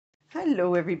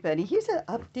Hello everybody, here's an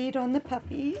update on the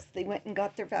puppies. They went and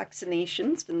got their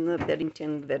vaccinations from the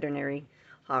Beddington Veterinary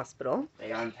Hospital.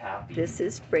 They aren't happy. This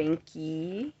is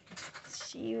Frankie.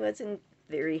 She wasn't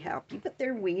very happy, but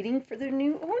they're waiting for their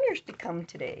new owners to come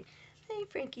today. Hey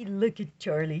Frankie, look at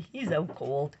Charlie. He's out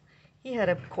cold. He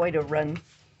had quite a run.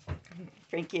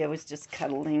 Frankie, I was just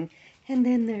cuddling. And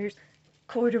then there's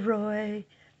Corduroy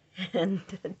and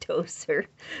Toaster.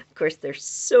 Of course, they're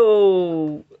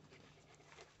so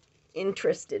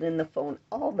interested in the phone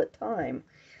all the time.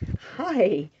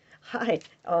 Hi.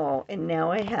 Oh, and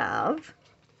now I have,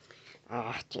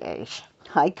 jeez.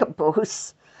 Hi,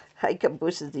 Caboose. Hi,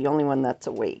 Caboose is the only one that's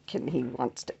awake, and he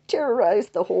wants to terrorize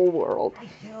the whole world.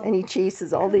 And he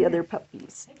chases all the other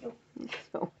puppies.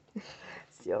 So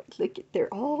look,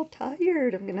 they're all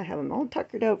tired. I'm going to have them all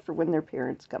tuckered out for when their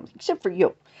parents come, except for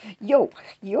you.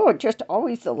 You're just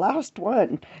always the last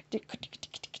one.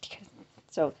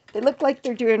 So they look like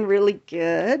they're doing really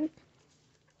good.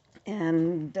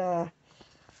 And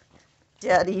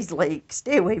Daddy's like,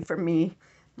 stay away from me.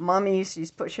 Mommy, she's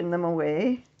pushing them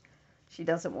away. She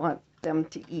doesn't want them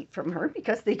to eat from her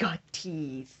because they got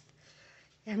teeth.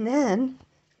 And then,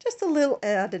 just a little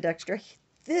added extra.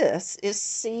 This is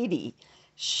Sadie.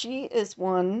 She is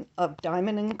one of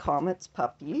Diamond and Comet's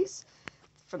puppies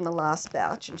from the last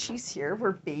batch. And she's here.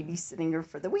 We're babysitting her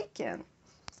for the weekend.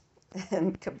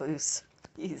 And Caboose.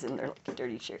 He's in there like a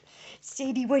dirty shirt.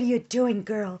 Sadie, what are you doing,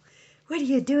 girl? What are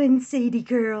you doing, Sadie,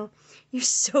 girl? You're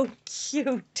so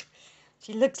cute.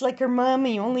 She looks like her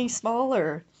mommy, only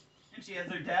smaller. And she has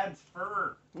her dad's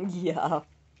fur. Yeah.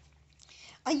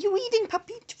 Are you eating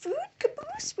puppy food,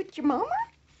 Caboose, with your mama?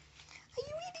 Are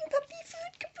you eating puppy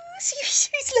food, Caboose?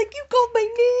 She's like, you called my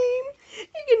name.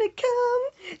 You're gonna come.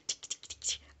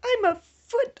 I'm a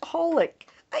footaholic.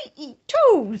 I eat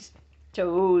toes.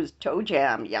 Toe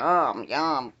jam, yum.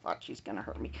 Oh, she's gonna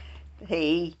hurt me.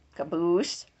 Hey,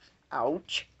 Caboose.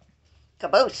 Ouch.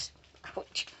 Caboose.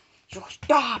 Ouch. You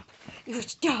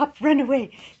stop. Run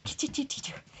away.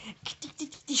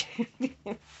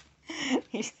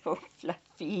 He's so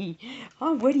fluffy.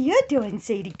 Oh, what are you doing,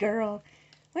 Sadie girl?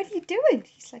 What are you doing?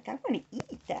 He's like, I want to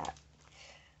eat that.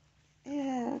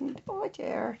 And, oh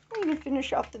dear. I'm gonna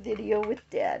finish off the video with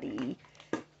Daddy.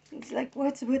 He's like,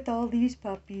 what's with all these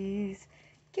puppies?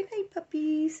 Good night,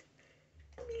 puppies.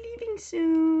 I'll be leaving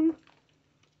soon.